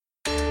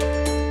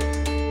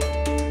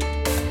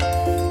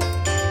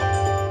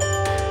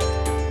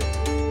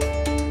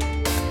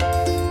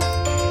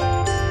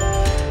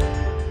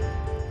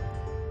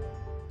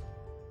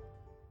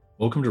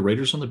Welcome to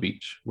Writers on the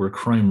Beat, where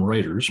crime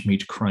writers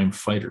meet crime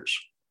fighters.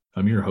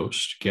 I'm your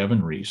host,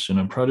 Gavin Reese, and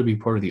I'm proud to be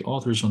part of the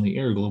Authors on the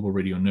Air Global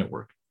Radio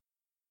Network.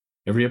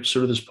 Every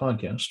episode of this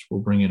podcast will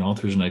bring in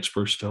authors and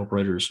experts to help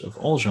writers of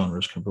all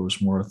genres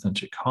compose more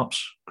authentic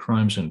cops,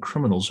 crimes, and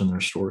criminals in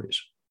their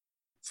stories.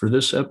 For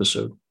this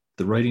episode,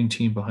 the writing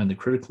team behind the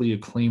critically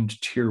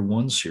acclaimed Tier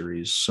 1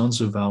 series,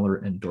 Sons of Valor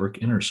and Dark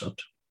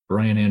Intercept,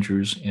 Brian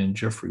Andrews and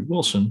Jeffrey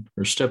Wilson,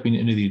 are stepping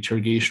into the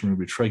interrogation room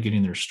to try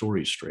getting their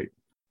stories straight.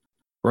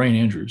 Brian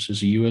Andrews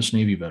is a U.S.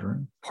 Navy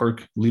veteran,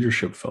 Park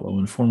Leadership Fellow,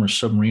 and former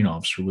submarine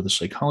officer with a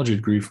psychology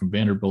degree from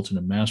Vanderbilt and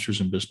a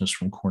master's in business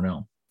from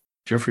Cornell.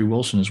 Jeffrey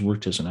Wilson has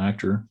worked as an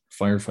actor,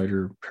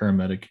 firefighter,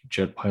 paramedic,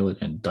 jet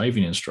pilot, and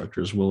diving instructor,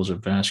 as well as a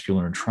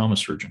vascular and trauma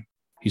surgeon.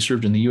 He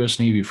served in the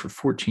U.S. Navy for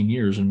 14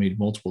 years and made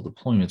multiple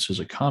deployments as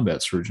a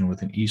combat surgeon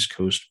with an East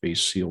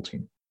Coast-based SEAL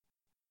team.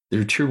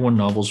 Their Tier 1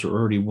 novels are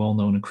already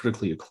well-known and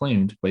critically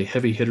acclaimed by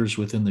heavy hitters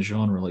within the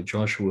genre like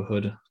Joshua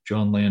Hood,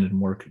 John Land, and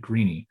Mark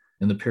Greaney,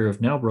 and the pair have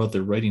now brought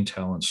their writing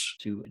talents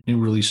to a new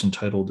release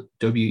entitled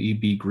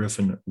W.E.B.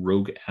 Griffin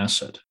Rogue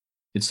Asset.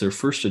 It's their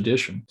first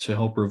edition to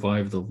help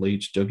revive the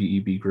late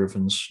W.E.B.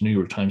 Griffin's New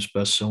York Times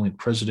best-selling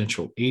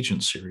Presidential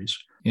Agent series,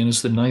 and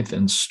is the 9th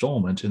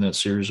installment in that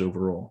series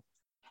overall.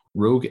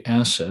 Rogue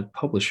Asset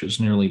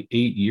publishes nearly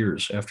 8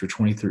 years after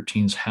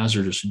 2013's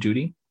Hazardous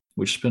Duty,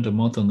 which spent a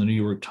month on the New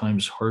York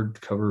Times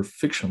hardcover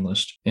fiction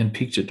list and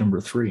peaked at number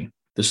 3.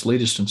 This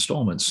latest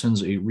installment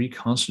sends a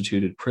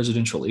reconstituted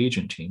presidential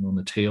agent team on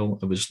the tail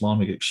of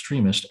Islamic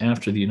extremists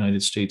after the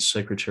United States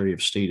Secretary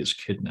of State is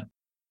kidnapped.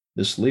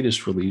 This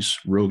latest release,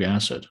 Rogue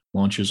Asset,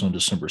 launches on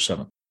December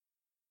 7th.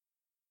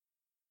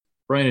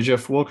 Brian and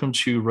Jeff, welcome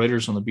to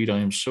Writers on the Beat. I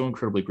am so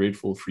incredibly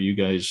grateful for you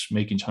guys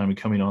making time and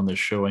coming on this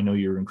show. I know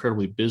you're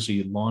incredibly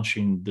busy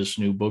launching this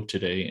new book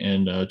today,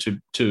 and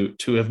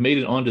to have made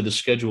it onto the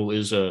schedule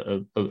is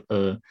a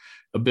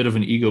bit of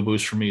an ego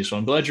boost for me. So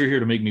I'm glad you're here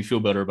to make me feel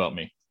better about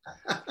me.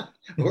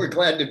 We're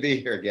glad to be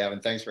here,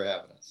 Gavin. Thanks for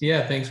having us.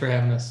 Yeah, thanks for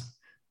having us.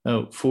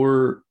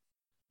 For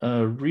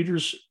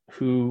readers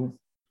who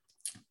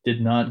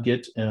did not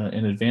get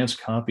an advanced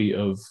copy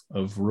of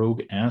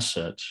Rogue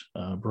Asset,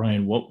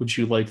 Brian, what would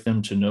you like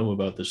them to know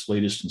about this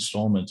latest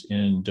installment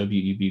in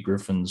W.E.B.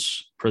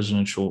 Griffin's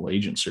Presidential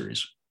Agent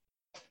series?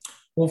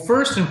 Well,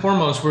 first and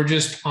foremost, we're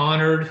just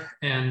honored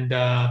and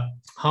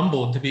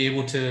humbled to be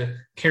able to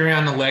carry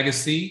on the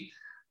legacy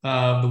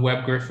of the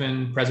Webb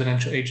Griffin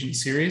Presidential Agent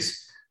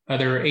series.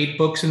 There are 8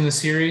 books in the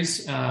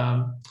series,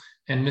 and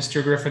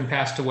Mr. Griffin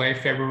passed away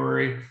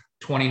February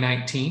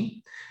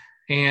 2019.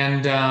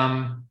 And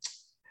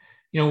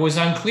it was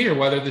unclear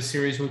whether the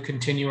series would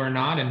continue or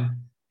not.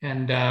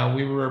 And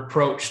we were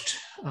approached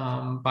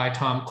by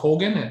Tom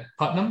Colgan at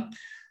Putnam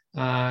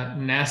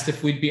and asked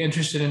if we'd be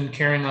interested in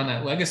carrying on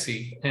that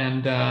legacy.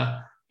 And,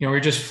 we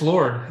were just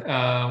floored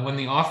when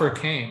the offer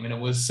came. And it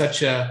was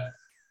such a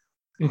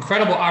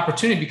incredible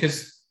opportunity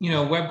because,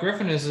 Webb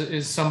Griffin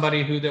is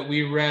somebody that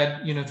we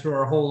read, through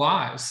our whole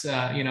lives.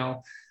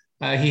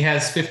 He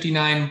has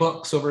 59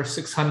 books, over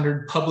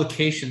 600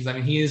 publications. I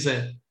mean, he is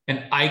an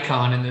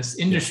icon in this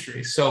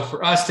industry. So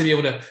for us to be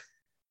able to,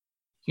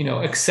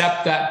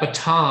 accept that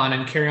baton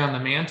and carry on the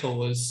mantle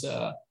was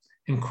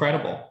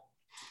incredible.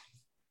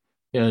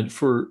 Yeah,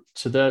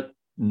 to that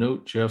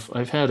note, Jeff,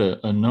 I've had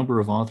a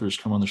number of authors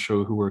come on the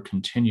show who are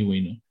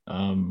continuing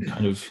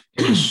kind of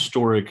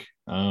historic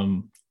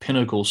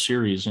pinnacle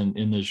series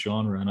in this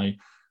genre. And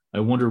I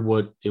wonder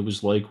what it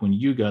was like when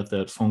you got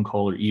that phone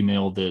call or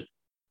email that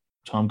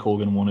Tom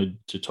Colgan wanted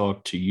to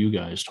talk to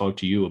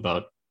you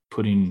about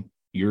putting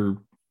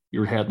your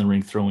hat in the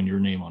ring, throwing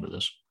your name onto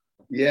this.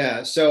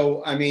 Yeah.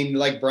 So, I mean,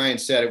 like Brian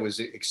said, it was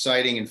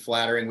exciting and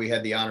flattering. We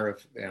had the honor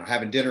of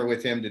having dinner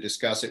with him to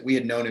discuss it. We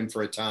had known him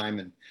for a time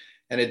and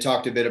had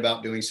talked a bit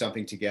about doing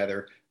something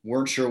together.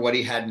 Weren't sure what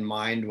he had in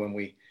mind when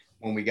we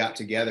got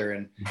together.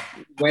 And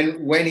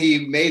when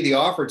he made the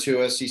offer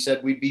to us, he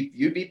said,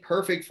 you'd be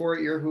perfect for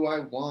it. You're who I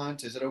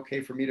want. Is it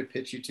okay for me to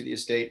pitch you to the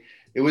estate?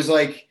 It was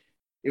like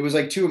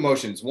 2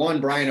 emotions. One,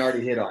 Brian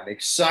already hit on: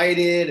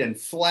 excited and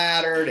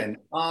flattered and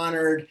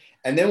honored.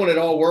 And then when it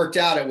all worked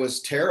out, it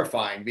was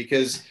terrifying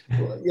because,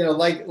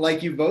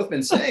 like you've both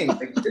been saying,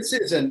 this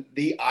isn't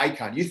the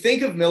icon. You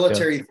think of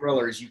military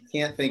thrillers, you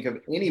can't think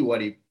of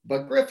anybody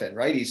but Griffin,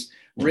 right? He's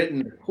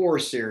written the Core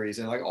series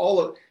and like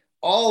all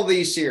of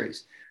these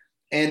series.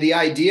 And the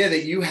idea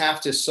that you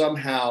have to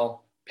somehow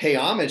pay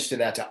homage to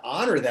that, to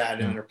honor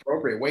that in an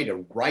appropriate way,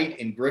 to write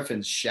in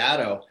Griffin's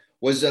shadow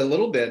was a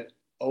little bit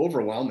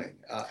overwhelming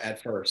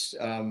at first.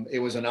 It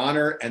was an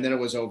honor, and then it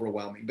was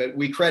overwhelming. But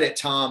we credit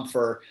Tom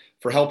for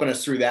helping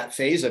us through that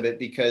phase of it,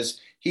 because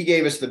he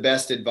gave us the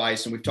best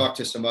advice. And we've talked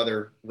to some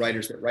other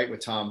writers that write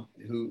with Tom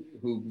who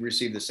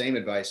received the same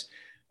advice,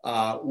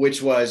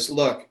 which was,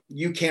 look,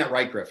 you can't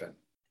write Griffin.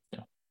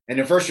 Yeah. And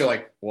at first you're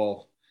like,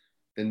 well,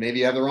 then maybe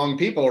you have the wrong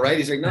people, right?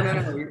 He's like, no.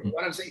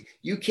 What I'm saying,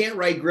 you can't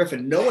write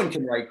Griffin. No one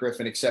can write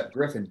Griffin except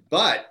Griffin.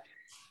 But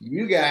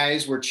you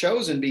guys were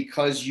chosen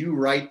because you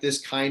write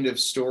this kind of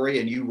story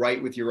and you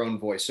write with your own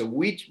voice. So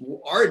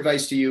our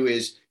advice to you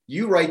is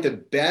you write the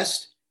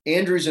best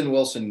Andrews and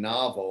Wilson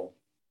novel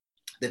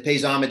that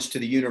pays homage to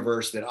the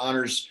universe, that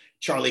honors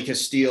Charlie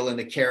Castile and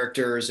the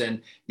characters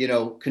and,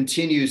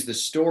 continues the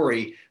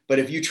story. But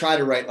if you try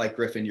to write like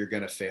Griffin, you're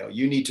going to fail.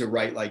 You need to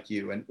write like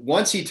you. And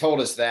once he told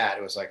us that,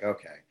 it was like,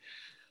 okay,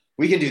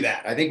 we can do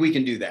that. I think we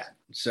can do that.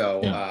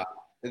 So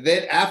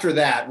then after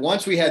that,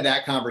 once we had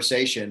that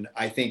conversation,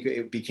 I think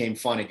it became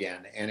fun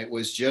again. And it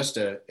was just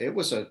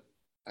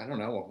I don't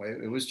know,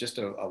 it was just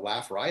a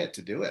laugh riot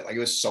to do it. Like, it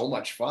was so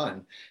much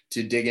fun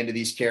to dig into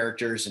these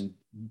characters and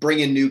bring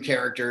in new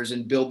characters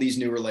and build these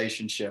new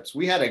relationships.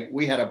 We had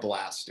a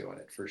blast doing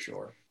it, for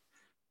sure.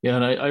 Yeah,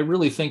 and I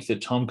really think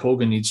that Tom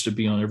Colgan needs to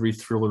be on every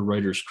thriller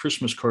writer's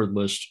Christmas card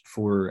list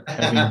for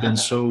having been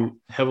so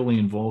heavily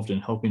involved in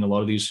helping a lot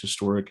of these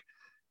historic,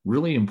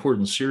 really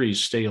important series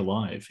stay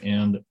alive.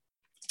 And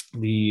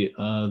the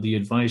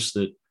advice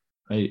that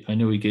I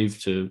know he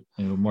gave to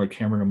Mark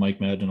Cameron and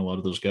Mike Madden and a lot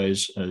of those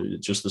guys,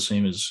 just the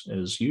same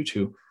as you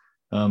two,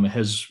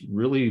 has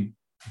really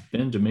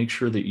been to make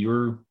sure that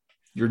you're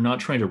not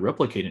trying to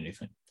replicate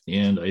anything.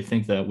 And I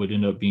think that would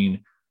end up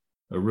being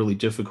a really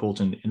difficult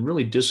and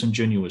really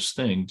disingenuous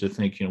thing to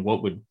think,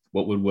 what would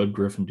Webb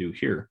Griffin do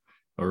here,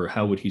 or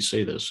how would he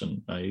say this?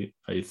 And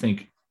I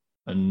think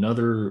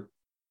another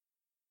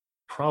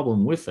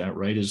problem with that,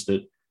 right, is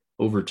that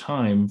over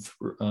time,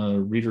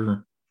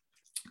 reader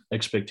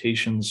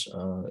expectations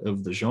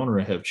of the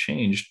genre have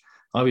changed.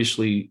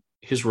 Obviously,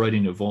 his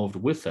writing evolved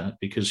with that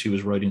because he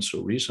was writing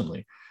so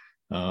recently.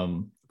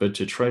 But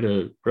to try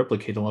to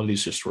replicate a lot of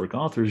these historic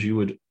authors, you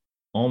would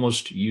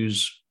almost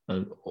use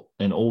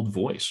an old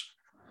voice.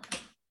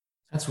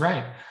 That's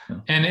right. Yeah.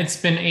 And it's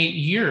been 8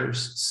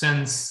 years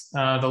since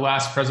the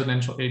last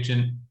Presidential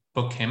Agent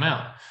book came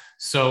out.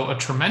 So a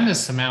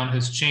tremendous amount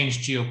has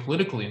changed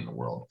geopolitically in the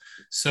world.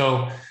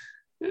 So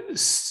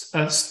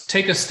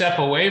take a step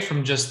away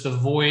from just the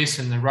voice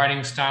and the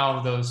writing style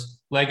of those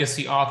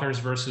legacy authors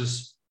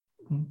versus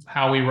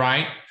how we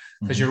write,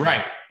 because you're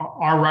right,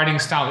 our writing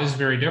style is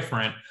very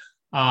different.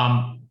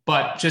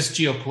 But just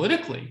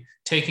geopolitically,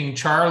 taking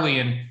Charlie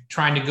and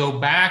trying to go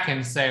back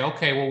and say,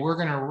 okay, well, we're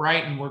going to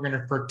write and we're going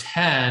to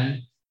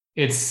pretend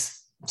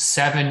it's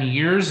 7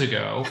 years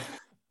ago.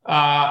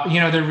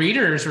 The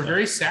readers are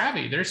very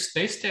savvy.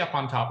 They stay up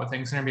on top of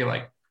things and they'll be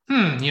like,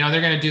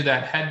 they're going to do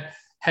that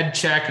head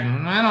check.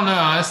 And I don't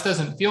know, this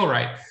doesn't feel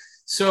right.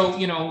 So,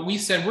 we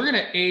said we're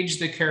going to age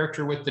the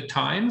character with the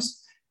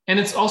times. And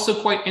it's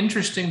also quite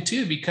interesting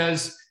too,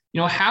 because,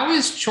 how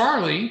is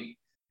Charlie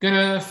going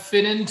to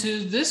fit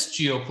into this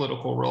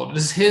geopolitical world?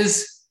 Does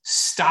his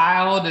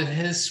style, does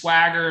his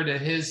swagger,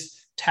 does his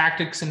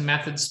tactics and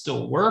methods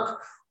still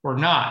work or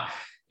not?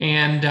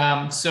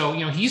 And so,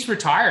 he's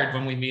retired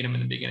when we meet him in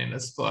the beginning of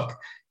this book,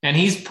 and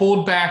he's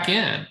pulled back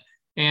in.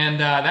 And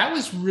that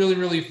was really,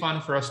 really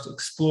fun for us to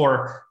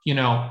explore,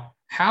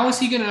 how is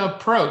he going to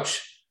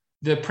approach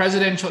the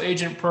presidential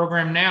agent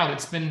program now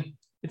that's been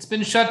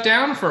shut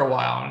down for a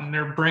while, and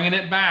they're bringing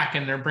it back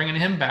and they're bringing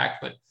him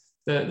back. But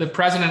the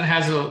president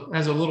has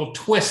a little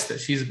twist that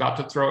she's about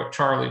to throw at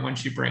Charlie when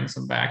she brings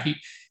him back.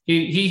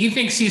 He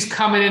thinks he's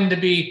coming in to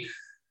be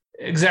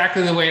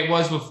exactly the way it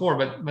was before,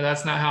 but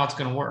that's not how it's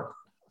going to work.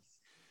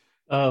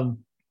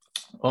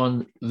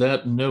 On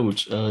that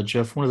note,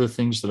 Jeff, one of the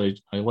things that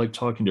I like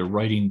talking to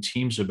writing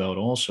teams about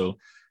also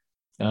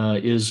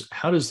is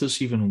how does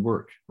this even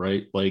work,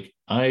 right? Like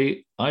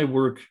I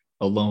work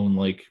alone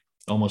like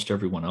almost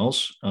everyone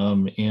else,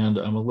 and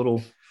I'm a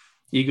little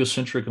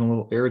egocentric and a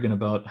little arrogant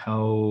about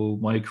how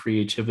my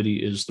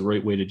creativity is the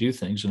right way to do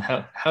things. And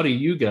how do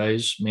you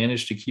guys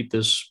manage to keep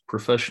this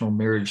professional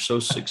marriage so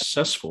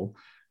successful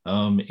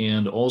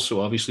and also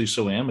obviously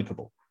so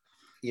amicable?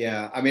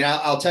 Yeah, I mean,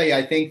 I'll tell you,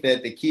 I think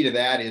that the key to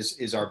that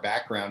is our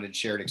background and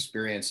shared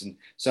experience, and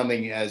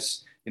something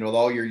as, with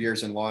all your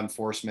years in law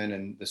enforcement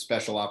and the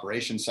special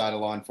operations side of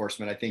law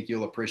enforcement, I think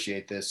you'll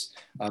appreciate this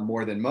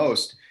more than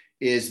most,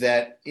 is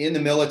that in the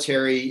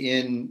military,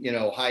 in,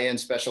 high-end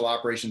special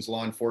operations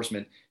law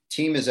enforcement,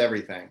 team is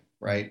everything,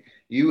 right?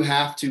 You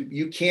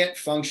can't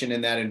function in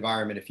that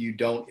environment if you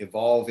don't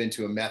evolve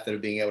into a method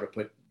of being able to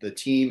put the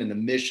team and the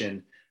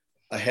mission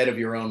ahead of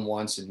your own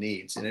wants and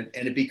needs. And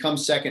it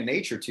becomes second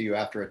nature to you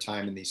after a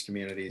time in these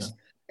communities.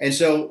 Yeah. And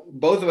so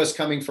both of us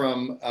coming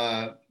from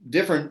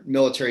different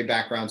military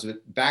backgrounds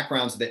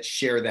that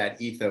share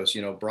that ethos,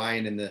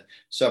 Brian in the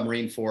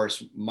submarine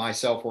force,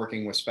 myself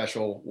working with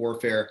special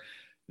warfare,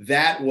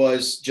 that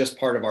was just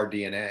part of our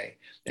DNA.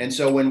 And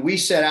so when we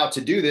set out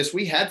to do this,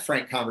 we had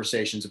frank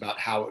conversations about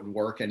how it would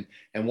work. And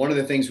one of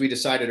the things we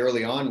decided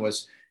early on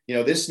was,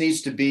 this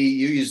needs to be,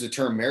 you use the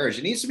term marriage,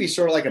 it needs to be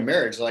sort of like a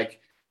marriage. Like,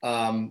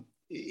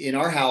 in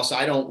our house,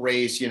 I don't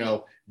raise,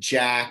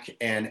 Jack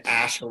and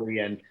Ashley,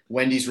 and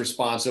Wendy's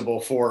responsible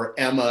for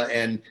Emma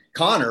and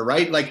Connor,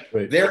 right? Like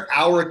They're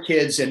our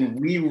kids and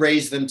we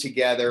raise them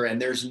together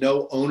and there's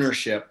no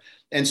ownership.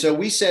 And so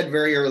we said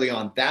very early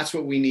on, that's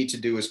what we need to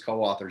do as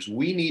co-authors.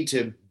 We need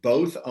to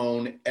both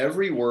own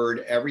every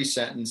word, every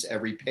sentence,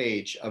 every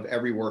page of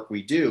every work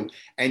we do,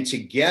 and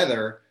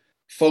together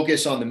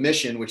focus on the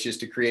mission, which is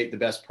to create the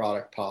best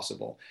product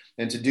possible.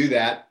 And to do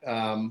that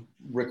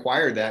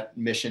required that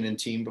mission and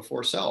team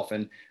before self.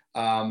 And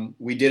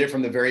we did it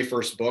from the very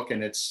first book,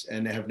 and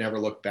have never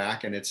looked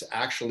back. And it's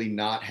actually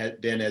not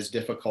been as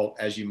difficult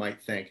as you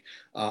might think.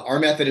 Our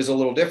method is a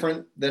little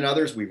different than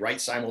others. We write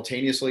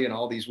simultaneously and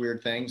all these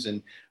weird things.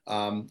 And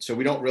so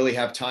we don't really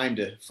have time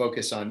to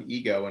focus on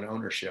ego and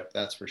ownership.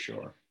 That's for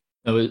sure.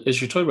 Now, as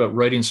you're talking about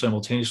writing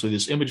simultaneously,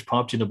 this image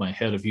popped into my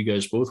head of you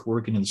guys both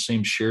working in the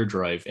same share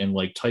drive and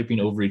like typing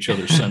over each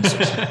other's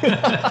sentences.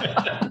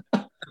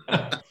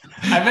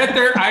 I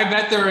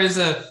bet there is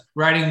a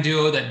writing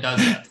duo that does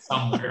that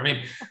somewhere. I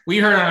mean, we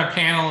heard on a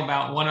panel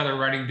about one other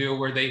writing duo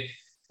where they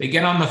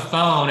get on the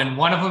phone and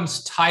one of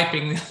them's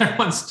typing, the other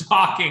one's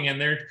talking, and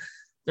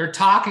they're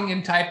talking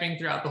and typing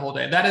throughout the whole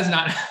day. That is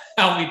not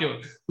how we do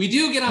it. We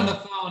do get on the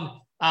phone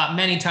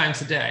many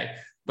times a day,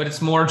 but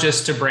it's more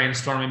just to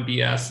brainstorm and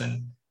BS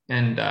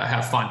and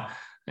have fun.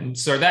 And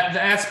so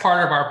that's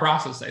part of our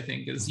process, I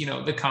think, is,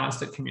 the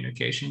constant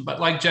communication. But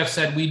like Jeff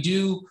said, we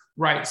do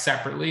write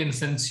separately. And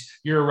since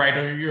you're a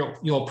writer,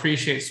 you'll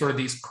appreciate sort of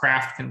these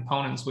craft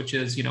components, which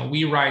is,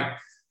 we write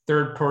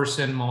third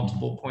person,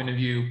 multiple point of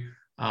view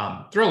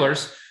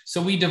thrillers.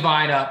 So we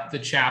divide up the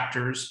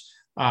chapters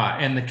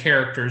and the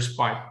characters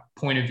by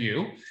point of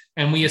view,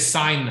 and we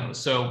assign those.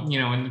 So,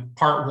 in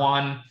part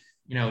one,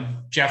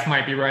 Jeff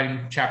might be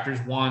writing chapters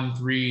 1,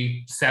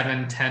 3,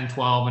 7, 10,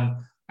 12, and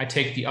I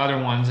take the other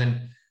ones.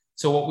 And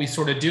so what we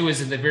sort of do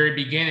is, in the very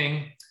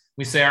beginning,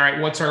 we say, all right,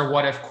 what's our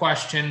what if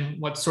question?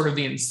 What's sort of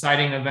the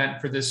inciting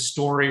event for this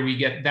story? We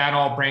get that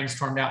all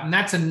brainstormed out, and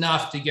that's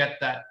enough to get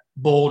that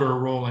boulder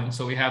rolling.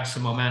 So we have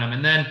some momentum,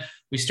 and then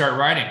we start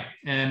writing.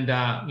 And,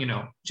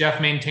 Jeff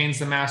maintains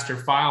the master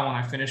file. When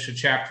I finish a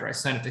chapter, I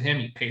send it to him.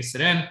 He pastes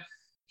it in.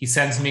 He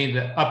sends me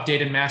the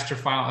updated master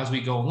file as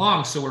we go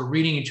along. So we're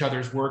reading each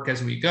other's work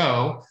as we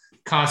go,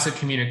 constant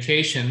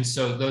communication.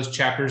 So those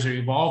chapters are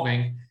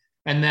evolving.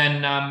 And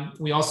then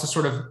we also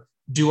sort of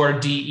do our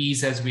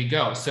DEs as we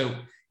go. So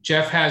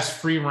Jeff has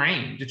free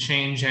reign to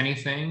change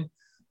anything.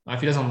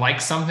 If he doesn't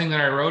like something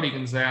that I wrote, he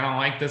can say, I don't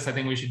like this. I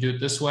think we should do it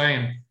this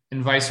way,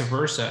 and vice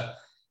versa.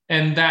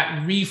 And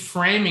that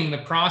reframing the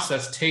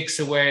process takes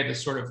away the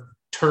sort of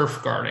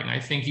turf guarding. I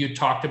think you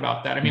talked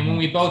about that. I mean, when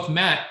we both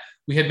met,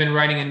 we had been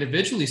writing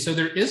individually. So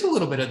there is a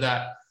little bit of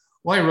that.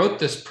 Well, I wrote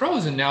this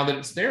prose, and now that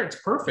it's there, it's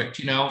perfect,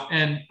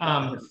 and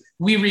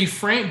we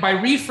by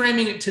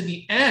reframing it to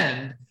the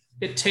end,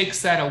 it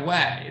takes that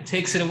away. It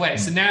takes it away.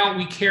 So now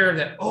we care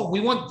that,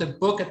 we want the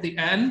book at the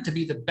end to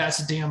be the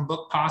best damn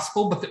book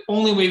possible. But the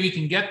only way we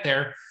can get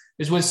there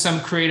is with some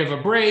creative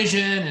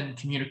abrasion and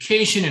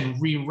communication and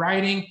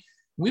rewriting.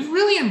 We've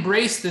really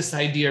embraced this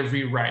idea of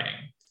rewriting.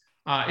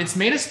 It's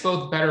made us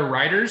both better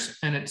writers,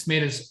 and it's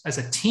made us as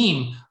a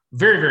team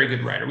very, very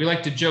good writer. We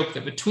like to joke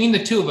that between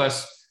the two of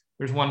us,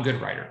 there's one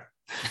good writer.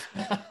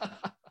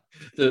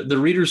 The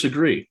readers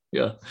agree.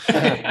 Yeah.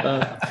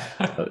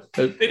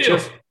 They do.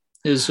 Jeff,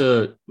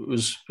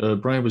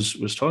 Brian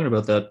was talking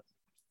about that.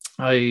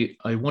 I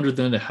wondered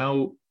then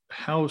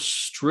how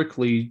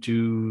strictly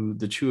do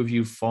the two of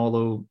you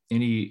follow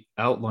any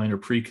outline or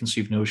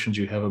preconceived notions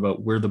you have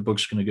about where the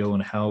book's going to go,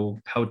 and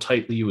how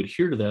tightly you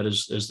adhere to that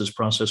as this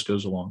process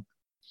goes along?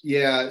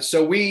 Yeah,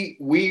 so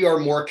we are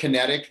more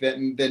kinetic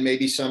than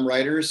maybe some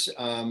writers,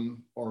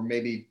 or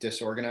maybe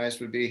disorganized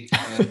would be.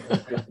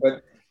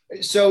 But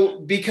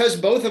so because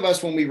both of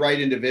us, when we write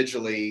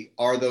individually,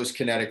 are those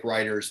kinetic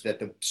writers, that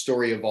the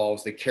story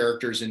evolves, the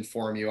characters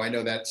inform you. I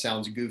know that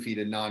sounds goofy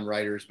to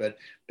non-writers, but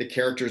the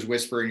characters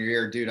whisper in your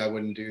ear, dude, I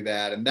wouldn't do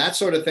that. And that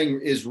sort of thing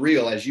is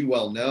real, as you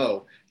well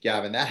know,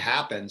 Gavin, that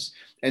happens.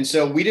 And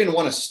so we didn't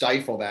want to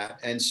stifle that.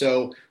 And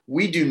so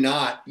we do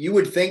not, you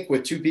would think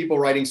with two people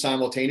writing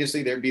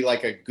simultaneously, there'd be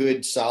like a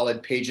good solid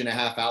 1.5 page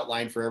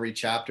outline for every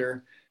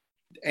chapter.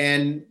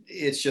 And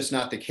it's just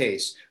not the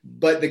case.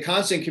 But the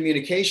constant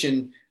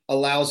communication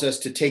allows us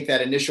to take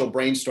that initial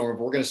brainstorm of,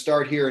 we're going to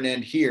start here and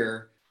end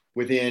here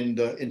within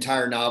the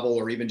entire novel,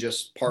 or even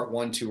just part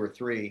 1, 2, or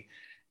 3,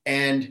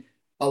 and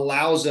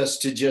allows us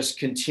to just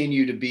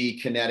continue to be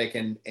kinetic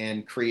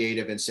and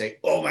creative and say,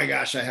 oh my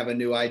gosh, I have a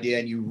new idea.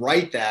 And you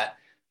write that,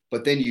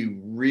 but then you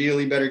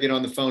really better get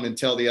on the phone and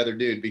tell the other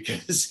dude,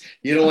 because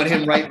you don't want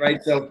him right.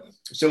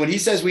 So when he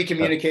says we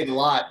communicate a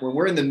lot, when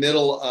we're in the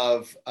middle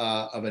of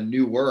a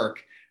new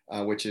work,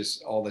 which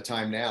is all the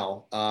time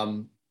now,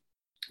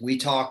 we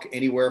talk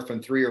anywhere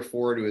from 3 or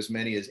 4 to as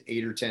many as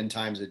 8 or 10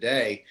 times a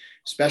day,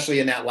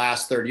 especially in that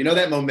last third. You know,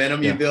 that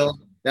momentum you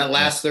build, that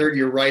last third,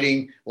 you're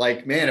writing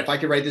like, man, if I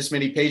could write this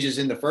many pages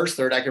in the first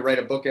third, I could write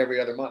a book every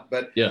other month.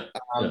 But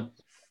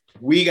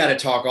we got to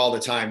talk all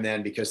the time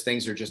then, because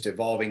things are just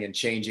evolving and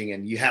changing,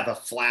 and you have a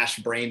flash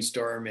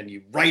brainstorm and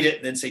you write it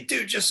and then say,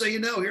 dude, just so you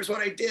know, here's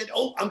what I did.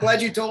 Oh, I'm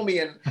glad you told me.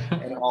 And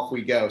off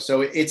we go.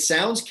 So it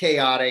sounds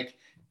chaotic.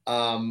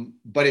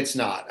 But it's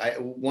not.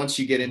 Once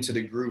you get into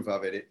the groove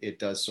of it, it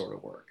does sort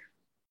of work.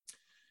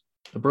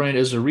 Brian,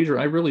 as a reader,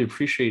 I really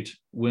appreciate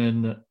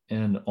when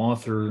an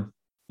author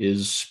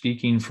is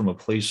speaking from a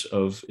place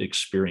of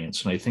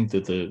experience. And I think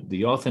that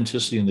the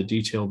authenticity and the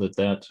detail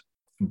that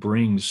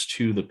brings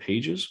to the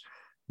pages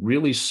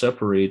really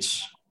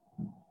separates,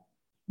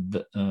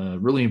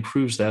 really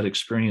improves that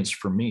experience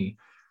for me.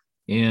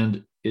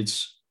 And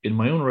it's in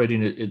my own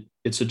writing,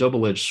 it's a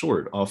double-edged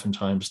sword.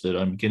 Oftentimes that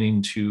I'm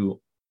getting to,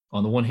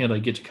 on the one hand, I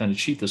get to kind of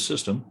cheat the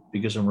system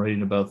because I'm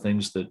writing about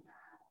things that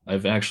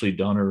I've actually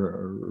done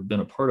or been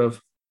a part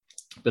of.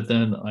 But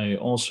then I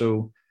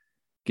also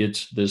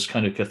get this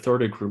kind of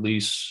cathartic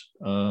release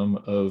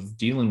of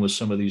dealing with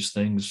some of these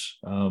things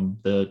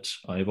that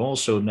I've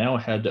also now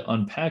had to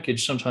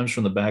unpackage sometimes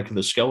from the back of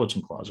the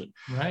skeleton closet.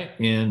 Right.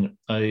 And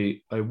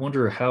I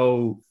wonder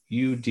how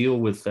you deal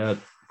with that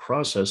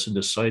process in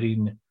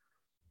deciding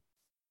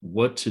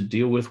what to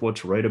deal with, what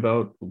to write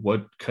about,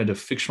 what kind of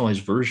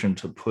fictionalized version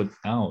to put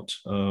out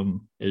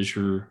as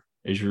you're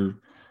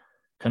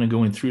kind of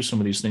going through some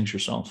of these things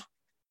yourself.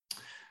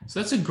 So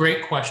that's a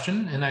great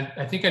question. And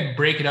I think I'd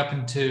break it up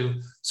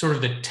into sort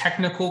of the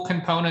technical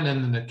component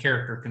and then the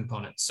character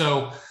component.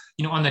 So,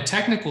 on the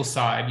technical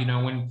side,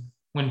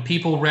 when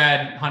people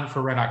read Hunt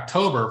for Red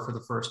October for the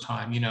first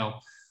time,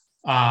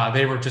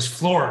 they were just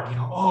floored,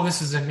 oh,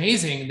 this is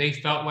amazing. They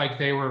felt like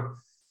they were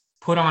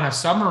put on a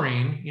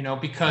submarine,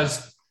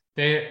 because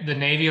the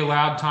Navy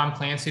allowed Tom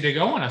Clancy to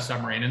go on a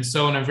submarine. And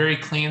so in a very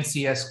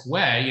Clancy-esque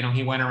way,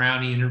 he went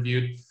around, he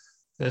interviewed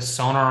the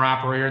sonar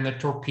operator and the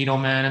torpedo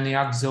man and the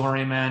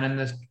auxiliary man and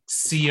the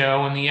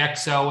CO and the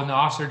XO and the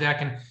officer deck.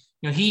 And,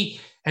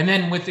 and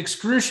then with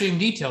excruciating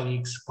detail, he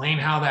explained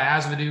how the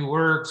azimuth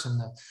works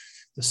and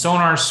the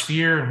sonar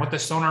sphere and what the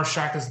sonar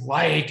shock is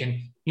like.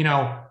 And,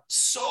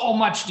 so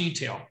much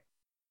detail.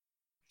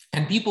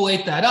 And people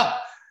ate that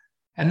up.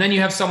 And then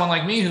you have someone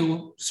like me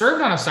who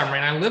served on a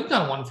submarine. I lived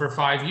on one for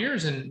 5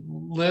 years and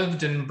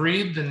lived and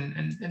breathed,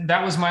 and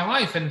that was my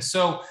life. And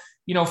so,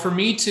 for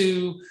me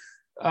to,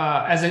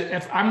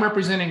 if I'm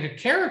representing a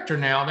character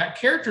now, that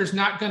character is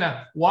not going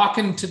to walk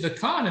into the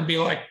con and be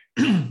like,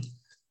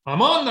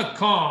 I'm on the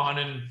con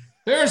and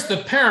there's the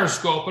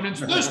periscope and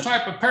it's this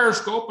type of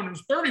periscope and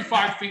it's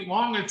 35 feet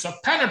long. It's a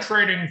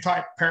penetrating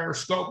type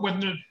periscope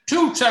with the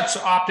 2 sets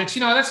of optics.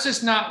 That's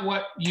just not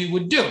what you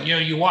would do.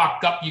 You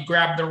walk up, you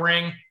grab the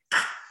ring,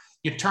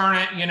 you turn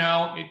it,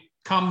 it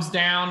comes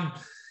down.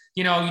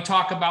 You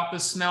talk about the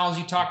smells,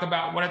 you talk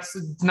about what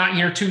it's not,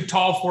 you're too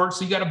tall for it.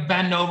 So you got to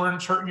bend over and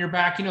it's hurting your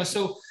back,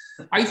 so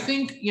I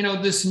think,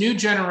 this new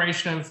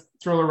generation of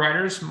thriller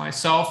writers,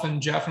 myself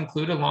and Jeff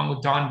included, along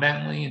with Don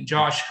Bentley and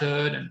Josh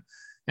Hood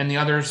and the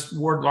others,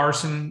 Ward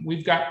Larson,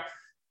 we've got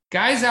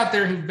guys out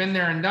there who've been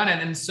there and done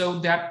it. And so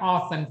that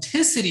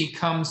authenticity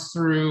comes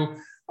through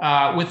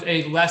with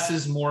a less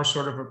is more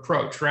sort of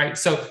approach, right?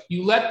 So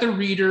you let the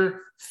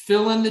reader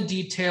fill in the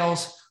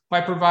details by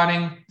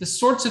providing the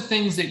sorts of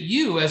things that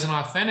you as an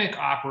authentic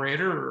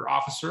operator or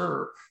officer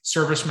or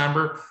service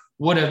member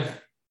would have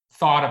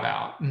thought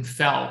about and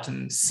felt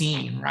and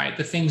seen, right?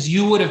 The things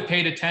you would have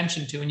paid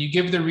attention to, and you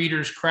give the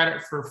readers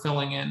credit for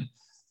filling in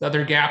the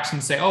other gaps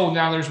and say, oh,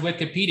 now there's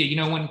Wikipedia.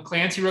 When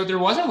Clancy wrote, there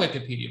wasn't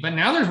Wikipedia, but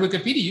now there's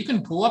Wikipedia. You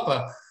can pull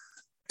up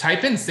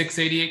type in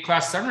 688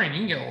 class submarine. You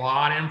can get a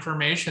lot of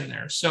information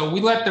there. So we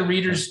let the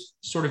readers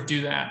sort of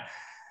do that.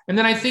 And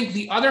then I think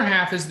the other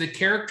half is the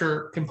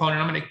character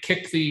component. I'm going to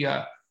kick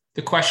the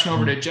question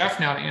over to Jeff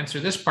now to answer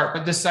this part.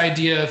 But this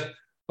idea of,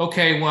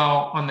 okay,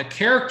 well, on the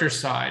character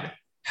side,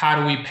 how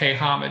do we pay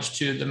homage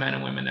to the men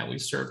and women that we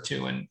serve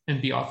to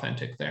and be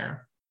authentic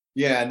there?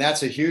 Yeah, and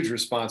that's a huge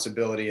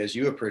responsibility, as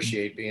you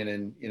appreciate being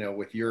in,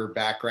 with your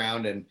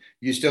background, and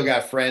you still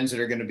got friends that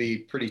are going to be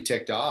pretty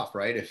ticked off,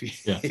 right?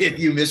 If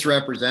you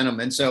misrepresent them.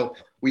 And so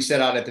we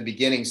set out at the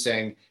beginning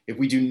saying, if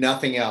we do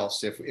nothing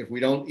else, if we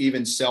don't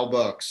even sell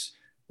books,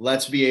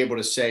 let's be able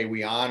to say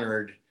we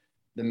honored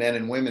the men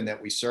and women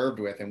that we served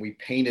with, and we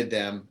painted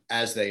them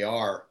as they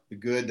are, the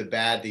good, the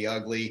bad, the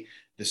ugly,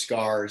 the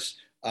scars.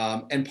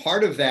 And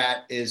part of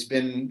that has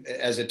been,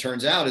 as it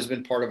turns out, has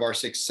been part of our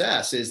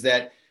success, is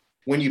that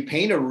when you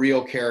paint a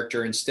real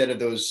character instead of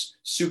those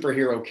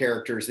superhero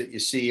characters that you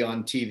see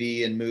on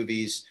TV and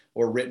movies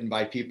or written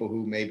by people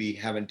who maybe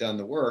haven't done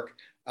the work,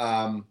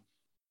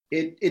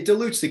 it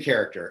dilutes the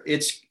character.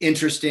 It's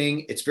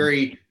interesting. It's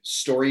very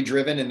story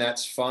driven, and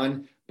that's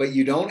fun, but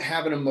you don't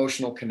have an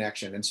emotional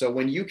connection. And so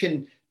when you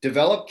can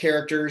develop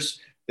characters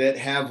that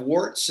have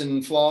warts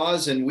and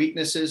flaws and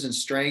weaknesses and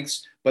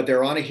strengths, but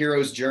they're on a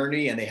hero's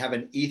journey and they have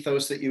an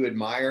ethos that you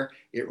admire,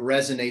 it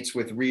resonates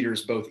with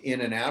readers both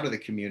in and out of the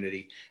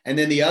community. And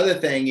then the other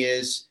thing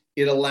is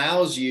it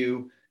allows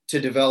you to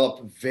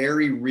develop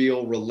very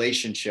real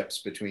relationships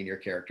between your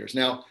characters.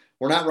 Now,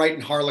 we're not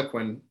writing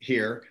Harlequin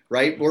here,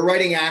 right? We're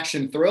writing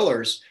action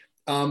thrillers.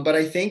 But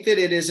I think that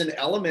it is an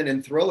element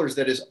in thrillers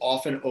that is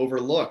often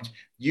overlooked.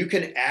 You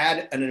can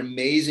add an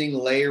amazing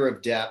layer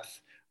of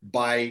depth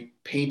by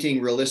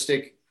painting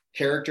realistic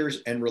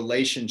characters and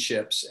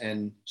relationships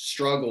and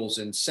struggles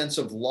and sense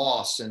of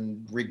loss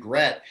and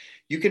regret.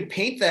 You can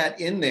paint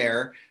that in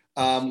there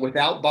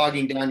without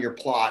bogging down your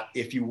plot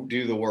if you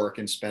do the work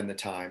and spend the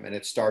time. And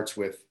it starts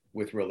with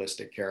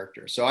realistic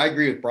characters. So I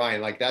agree with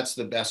Brian. Like, that's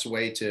the best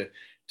way to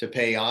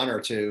pay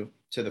honor to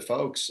the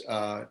folks,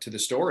 to the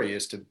story,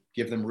 is to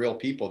give them real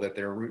people that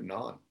they're rooting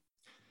on.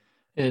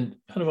 And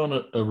kind of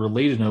on a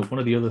related note, one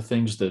of the other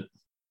things that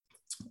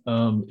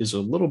is a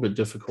little bit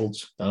difficult,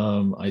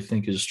 I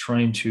think, is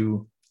trying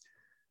to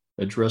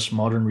address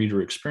modern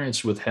reader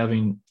experience with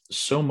having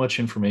so much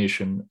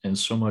information and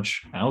so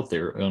much out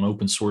there on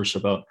open source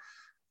about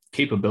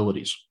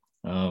capabilities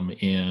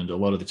and a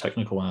lot of the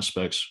technical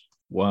aspects,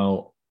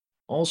 while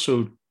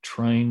also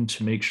trying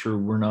to make sure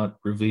we're not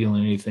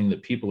revealing anything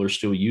that people are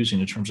still using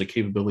in terms of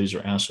capabilities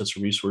or assets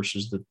or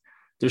resources that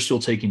they're still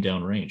taking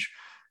down range.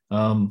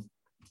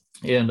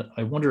 And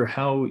I wonder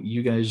how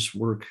you guys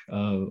work,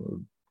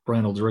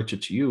 Brian, I'll direct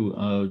it to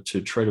you,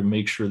 to try to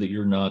make sure that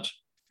you're not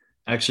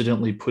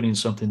accidentally putting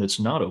something that's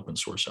not open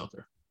source out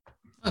there.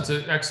 That's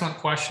an excellent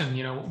question.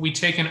 We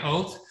take an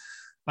oath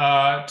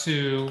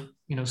to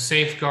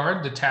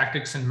safeguard the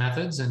tactics and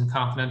methods and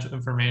confidential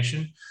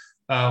information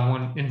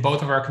when in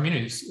both of our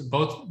communities.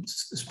 Both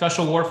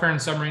special warfare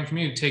and submarine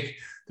community take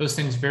those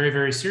things very,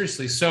 very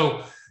seriously.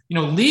 So,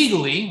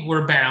 legally,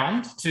 we're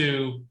bound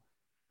to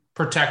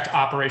protect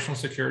operational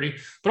security,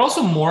 but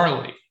also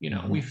morally,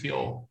 we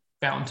feel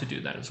bound to do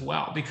that as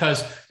well,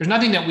 because there's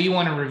nothing that we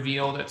want to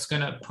reveal that's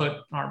going to put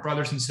our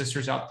brothers and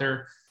sisters out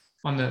there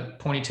on the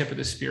pointy tip of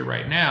the spear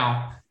right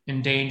now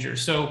in danger.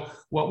 So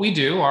what we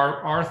do,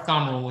 our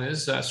thumb rule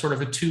is sort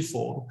of a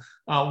twofold.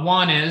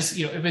 One is,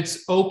 if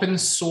it's open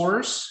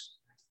source,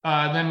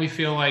 then we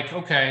feel like,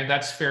 okay,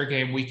 that's fair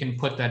game. We can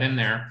put that in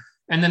there.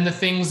 And then the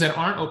things that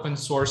aren't open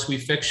source, we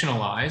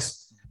fictionalize.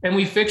 And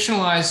we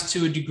fictionalize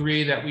to a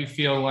degree that we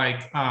feel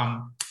like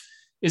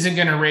isn't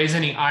going to raise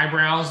any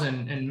eyebrows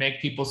and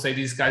make people say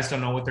these guys don't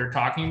know what they're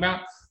talking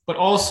about, but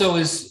also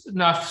is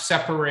enough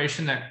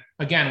separation that,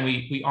 again,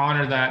 we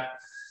honor that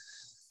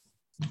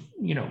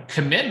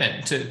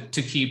commitment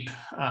to keep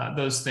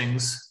those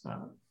things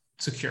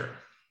secure.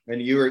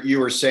 And you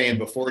were saying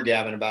before,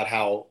 Gavin, about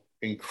how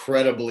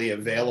incredibly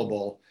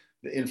available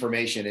the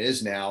information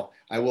is now.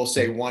 I will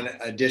say one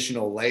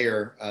additional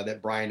layer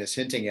that Brian is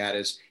hinting at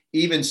is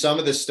even some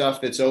of the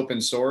stuff that's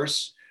open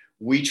source,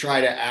 we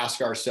try to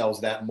ask ourselves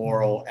that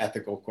moral,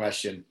 ethical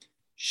question.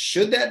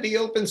 Should that be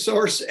open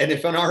source? And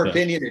if in our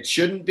opinion it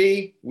shouldn't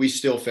be, we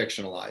still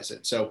fictionalize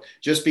it. So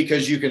just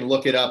because you can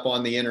look it up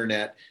on the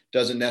internet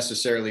doesn't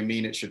necessarily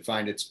mean it should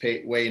find its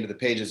way into the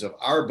pages of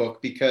our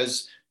book,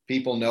 because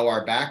people know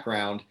our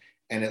background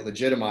and it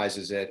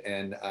legitimizes it.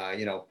 And,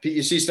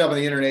 you see stuff on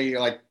the internet, you're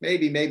like,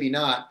 maybe, maybe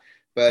not.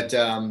 But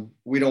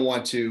we don't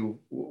want to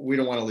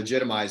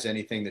legitimize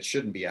anything that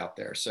shouldn't be out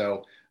there.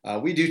 So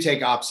we do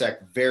take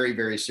OPSEC very,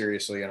 very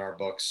seriously in our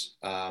books,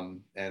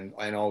 and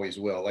always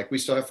will. Like, we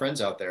still have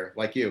friends out there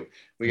like you.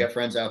 We got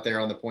friends out there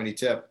on the pointy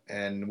tip,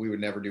 and we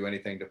would never do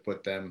anything to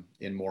put them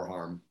in more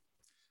harm.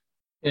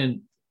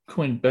 And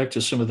going back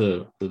to some of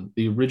the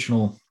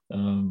original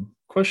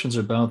questions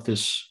about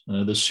this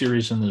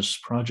series and this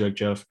project,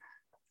 Jeff,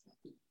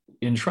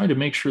 in trying to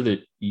make sure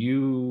that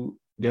you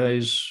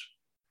guys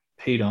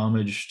paid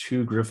homage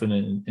to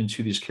GRIFFIN and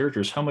to these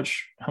characters, how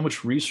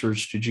much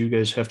research did you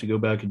guys have to go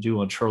back and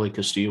do on Charlie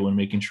Castillo and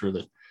making sure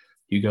that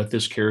you got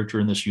this character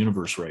in this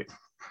universe right?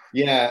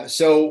 Yeah.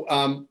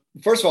 So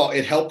first of all,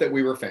 it helped that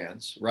we were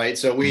fans, right?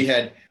 So we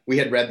had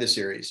read the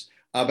series,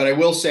 but I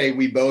will say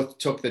we both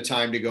took the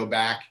time to go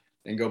back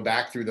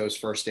through those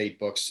first 8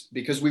 books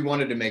because we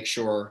wanted to make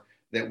sure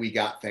that we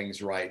got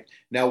things right.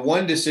 Now,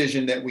 one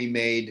decision that we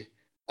made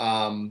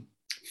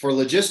for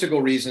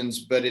logistical reasons,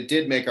 but it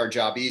did make our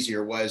job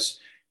easier, was,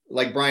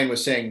 like Brian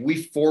was saying,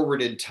 we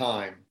forwarded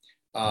time.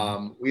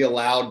 We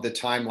allowed the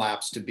time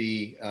lapse to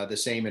be the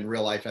same in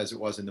real life as it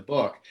was in the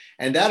book.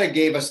 And that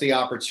gave us the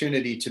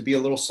opportunity to be a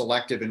little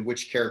selective in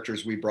which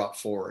characters we brought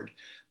forward.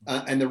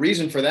 And the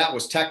reason for that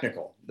was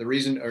technical. The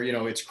reason,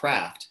 it's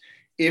craft.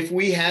 If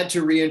we had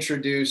to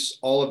reintroduce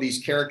all of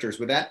these characters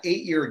with that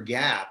 8-year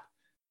gap,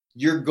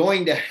 you're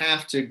going to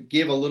have to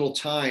give a little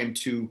time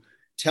to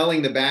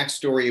telling the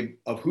backstory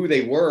of who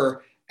they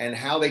were and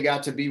how they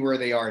got to be where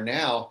they are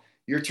now.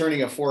 You're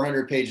turning a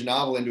 400-page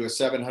novel into a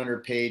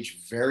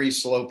 700-page, very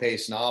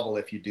slow-paced novel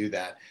if you do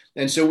that.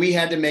 And so we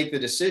had to make the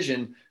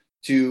decision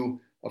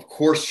to, of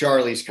course,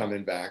 Charlie's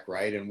coming back,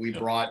 right? And we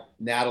brought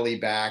Natalie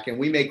back, and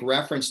we make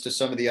reference to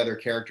some of the other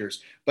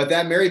characters. But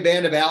that merry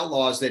band of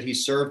outlaws that he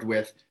served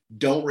with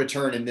don't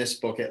return in this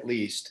book, at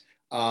least,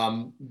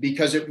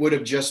 because it would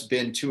have just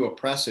been too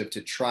oppressive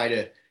to try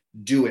to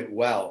do it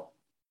well.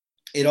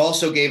 It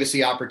also gave us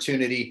the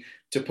opportunity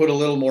to put a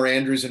little more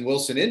Andrews and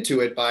Wilson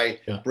into it by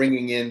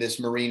bringing in this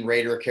Marine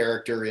Raider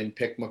character in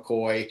Pick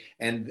McCoy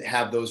and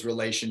have those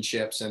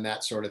relationships and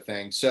that sort of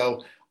thing.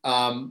 So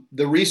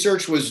the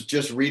research was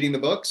just reading the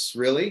books,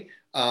 really.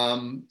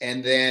 And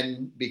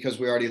then because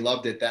we already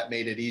loved it, that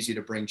made it easy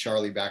to bring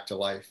Charlie back to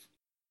life.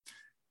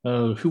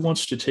 Who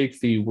wants to take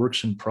the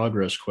works in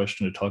progress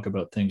question to talk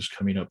about things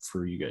coming up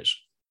for you guys?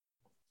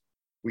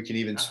 We can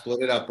even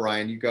split it up,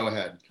 Brian. You go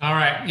ahead. All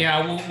right.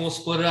 Yeah, we'll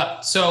split it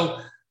up.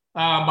 So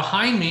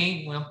behind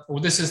me,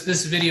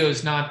 this video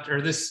is not,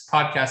 or this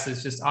podcast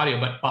is just audio,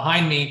 but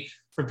behind me,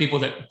 for people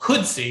that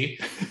could see,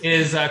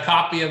 is a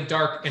copy of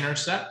Dark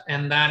Intercept.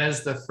 And that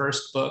is the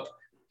first book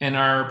in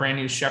our brand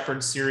new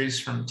Shepherd series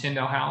from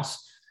Tyndale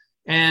House.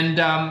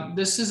 And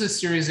this is a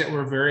series that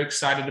we're very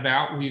excited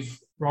about. We've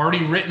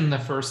already written the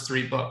first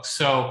 3 books.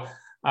 So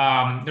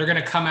they're going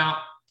to come out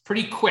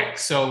pretty quick.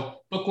 So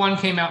book 1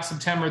 came out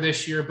September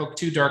this year. Book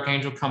 2, Dark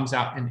Angel, comes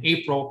out in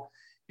April.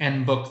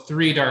 And book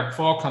 3, Dark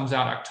Fall, comes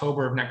out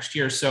October of next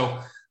year. So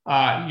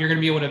you're going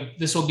to be able to,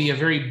 this will be a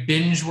very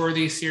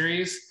binge-worthy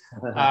series.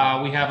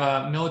 We have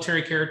a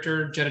military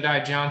character,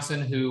 Jedediah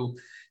Johnson, who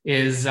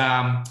is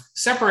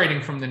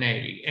separating from the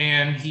Navy.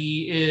 And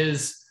he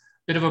is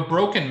a bit of a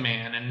broken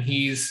man. And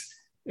he's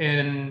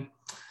in,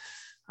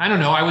 I don't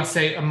know, I would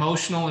say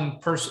emotional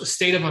and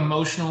state of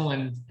emotional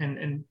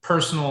and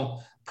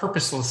personal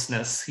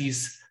purposelessness.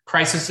 He's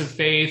crisis of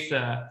faith.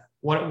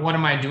 What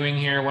am I doing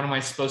here? What am I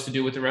supposed to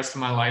do with the rest of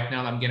my life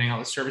now that I'm getting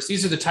out of service?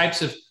 These are the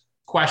types of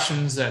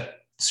questions that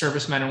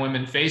servicemen and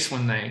women face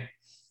when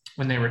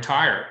they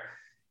retire,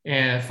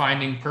 and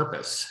finding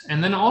purpose.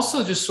 And then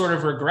also just sort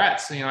of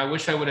regrets. I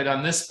wish I would have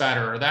done this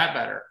better or that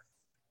better.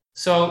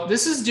 So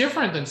this is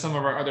different than some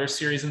of our other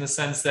series in the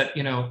sense that,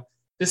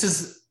 this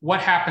is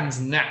what happens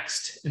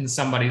next in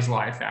somebody's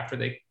life after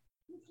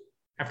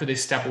they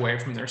step away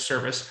from their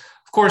service.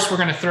 Of course, we're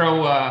going to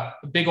throw a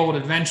big old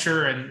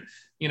adventure, and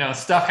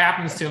stuff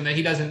happens to him that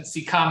he doesn't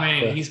see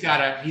coming. Yeah. He's got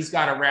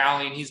to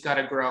rally, and he's got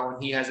to grow,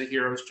 and he has a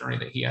hero's journey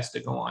that he has to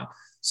go on.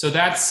 So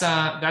that's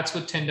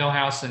with Tyndale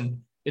House,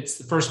 and it's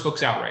the first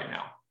book's out right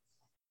now.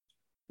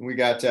 We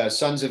got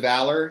Sons of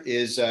Valor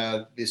is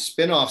the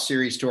spinoff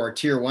series to our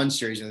Tier 1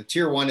 series. And the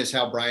Tier 1 is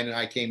how Brian and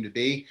I came to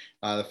be.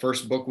 The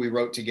first book we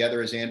wrote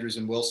together as Andrews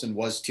and Wilson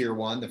was Tier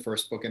 1, the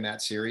first book in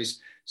that series.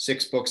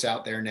 6 books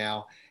out there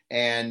now.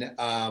 And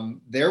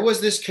there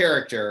was this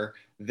character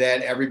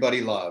that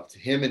everybody loved,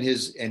 him and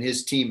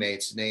his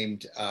teammates,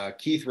 named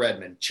Keith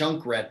Redmond,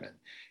 Chunk Redmond.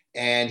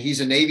 And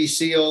he's a Navy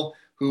SEAL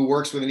who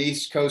works with an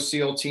East Coast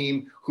SEAL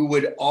team who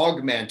would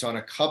augment on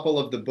a couple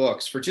of the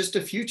books for just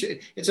a few.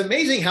 It's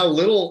amazing how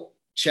little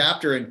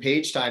chapter and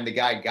page time the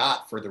guy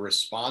got for the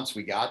response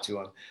we got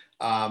to him.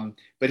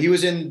 But he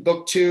was in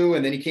book 2,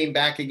 and then he came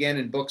back again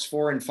in books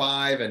 4 and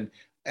 5, and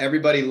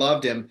everybody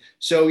loved him.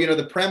 So,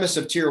 the premise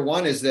of Tier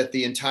 1 is that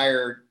the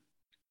entire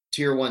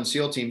Tier 1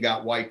 SEAL team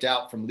got wiped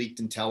out from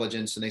leaked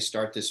intelligence, and they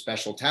start this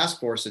special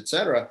task force, et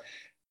cetera.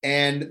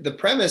 And the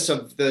premise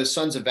of the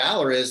Sons of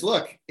Valor is,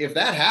 look, if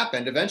that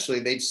happened, eventually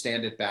they'd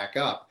stand it back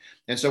up.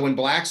 And so when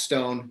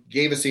Blackstone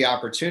gave us the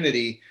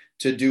opportunity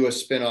to do a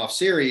spin-off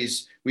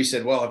series, we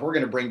said, well, if we're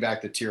going to bring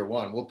back the Tier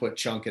 1, we'll put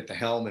Chunk at the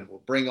helm, and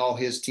we'll bring all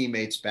his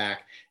teammates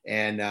back.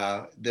 And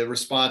the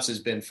response has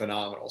been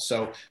phenomenal.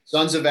 So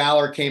Sons of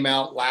Valor came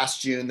out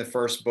last June, the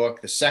first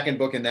book. The second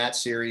book in that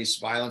series,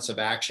 Violence of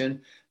Action,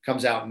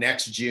 comes out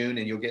next June,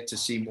 and you'll get to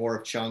see more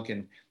of Chunk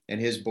and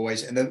his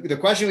boys. And the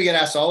question we get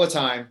asked all the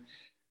time,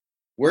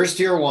 where's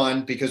Tier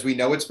 1? Because we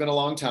know it's been a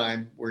long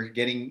time.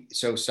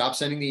 So stop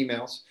sending the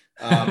emails.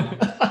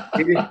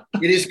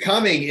 It is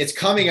coming. It's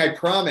coming, I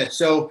promise.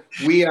 So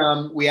we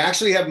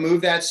actually have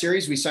moved that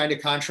series. We signed a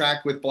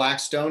contract with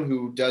Blackstone,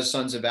 who does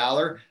Sons of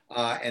Valor,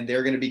 and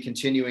they're going to be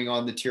continuing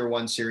on the Tier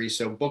 1 series.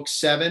 So book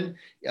 7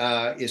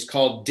 is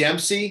called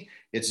Dempsey.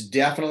 It's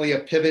definitely a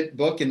pivot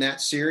book in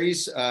that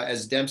series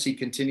as Dempsey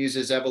continues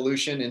his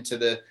evolution into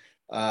the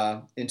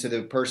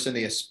person,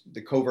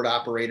 the covert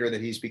operator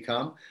that he's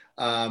become.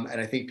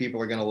 And I think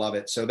people are going to love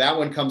it. So that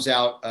one comes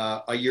out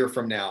a year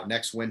from now,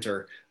 next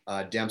winter.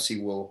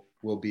 Dempsey will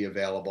be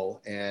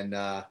available. And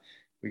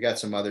we got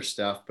some other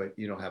stuff, but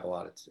you don't have a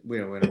lot of, we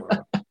don't want to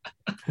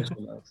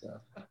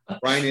stuff.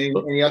 Brian,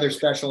 any other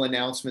special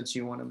announcements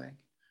you want to make?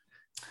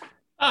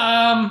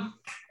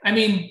 I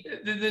mean,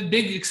 the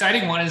big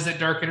exciting one is that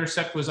Dark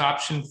Intercept was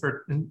optioned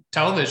for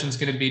television. Is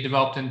going to be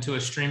developed into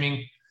a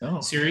streaming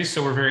series.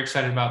 So we're very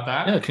excited about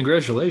that. Yeah,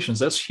 congratulations.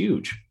 That's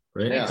huge,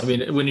 right? Yeah. I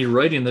mean, when you're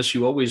writing this,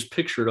 you always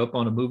picture it up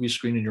on a movie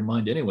screen in your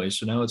mind anyway.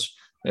 So now it's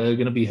going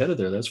to be headed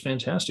there. That's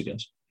fantastic,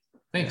 guys.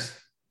 Thanks.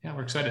 Yeah,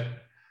 we're excited.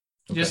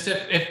 Okay. Just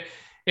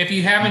if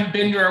you haven't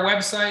been to our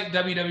website,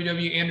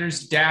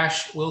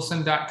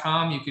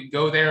 www.anders-wilson.com, you could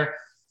go there,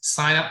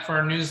 sign up for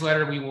our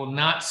newsletter. We will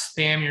not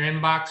spam your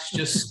inbox,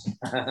 just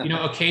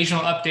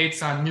occasional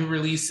updates on new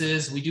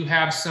releases. We do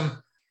have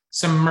some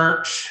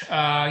merch,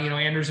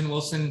 Anders and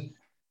Wilson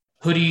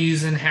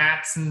hoodies and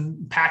hats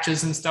and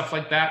patches and stuff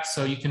like that.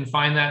 So you can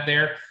find that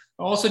there.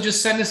 Also,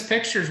 just send us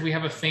pictures. We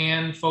have a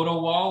fan photo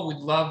wall. We'd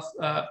love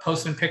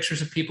posting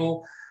pictures of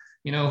people,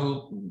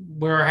 who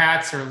wear our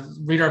hats or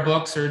read our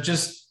books or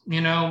just,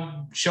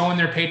 showing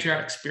their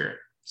patriotic spirit.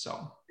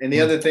 So. And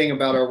the other thing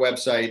about our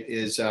website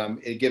is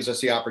it gives us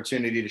the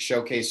opportunity to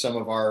showcase some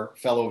of our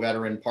fellow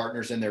veteran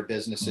partners in their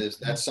businesses.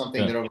 That's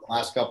something that over the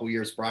last couple of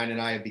years, Brian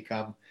and I have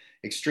become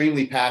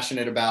extremely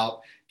passionate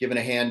about, giving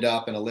a hand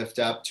up and a lift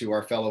up to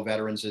our fellow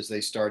veterans as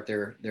they start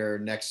their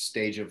next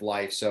stage of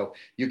life. So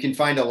you can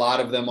find a lot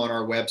of them on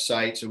our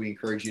website. So we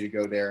encourage you to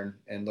go there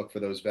and look for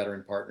those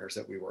veteran partners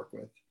that we work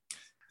with.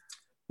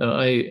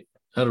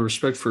 Out of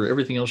respect for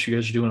everything else you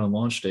guys are doing on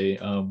launch day,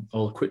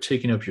 I'll quit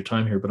taking up your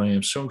time here, but I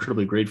am so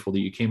incredibly grateful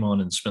that you came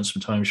on and spent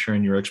some time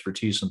sharing your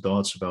expertise and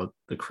thoughts about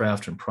the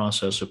craft and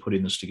process of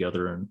putting this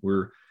together. And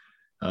we're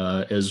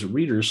as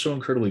readers, so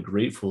incredibly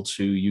grateful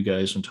to you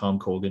guys and Tom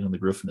Colgan and the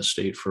Griffin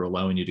estate for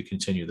allowing you to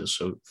continue this.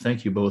 So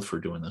thank you both for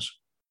doing this.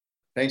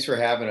 Thanks for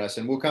having us.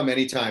 And we'll come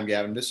anytime,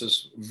 Gavin. This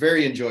is a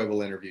very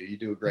enjoyable interview. You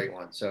do a great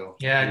one. So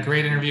yeah,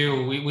 great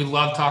interview. We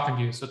love talking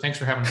to you. So thanks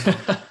for having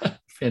us.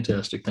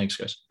 Fantastic. Thanks,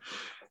 guys.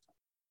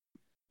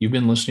 You've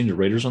been listening to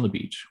Writers on the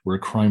Beat, where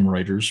crime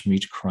writers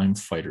meet crime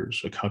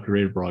fighters, a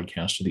copyrighted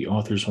broadcast of the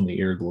Authors on the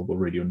Air Global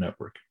Radio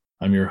Network.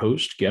 I'm your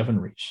host, Gavin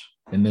Reese,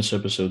 and this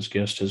episode's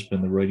guest has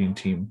been the writing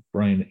team,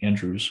 Brian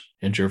Andrews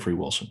and Jeffrey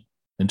Wilson.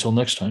 Until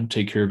next time,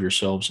 take care of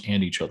yourselves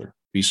and each other.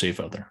 Be safe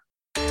out there.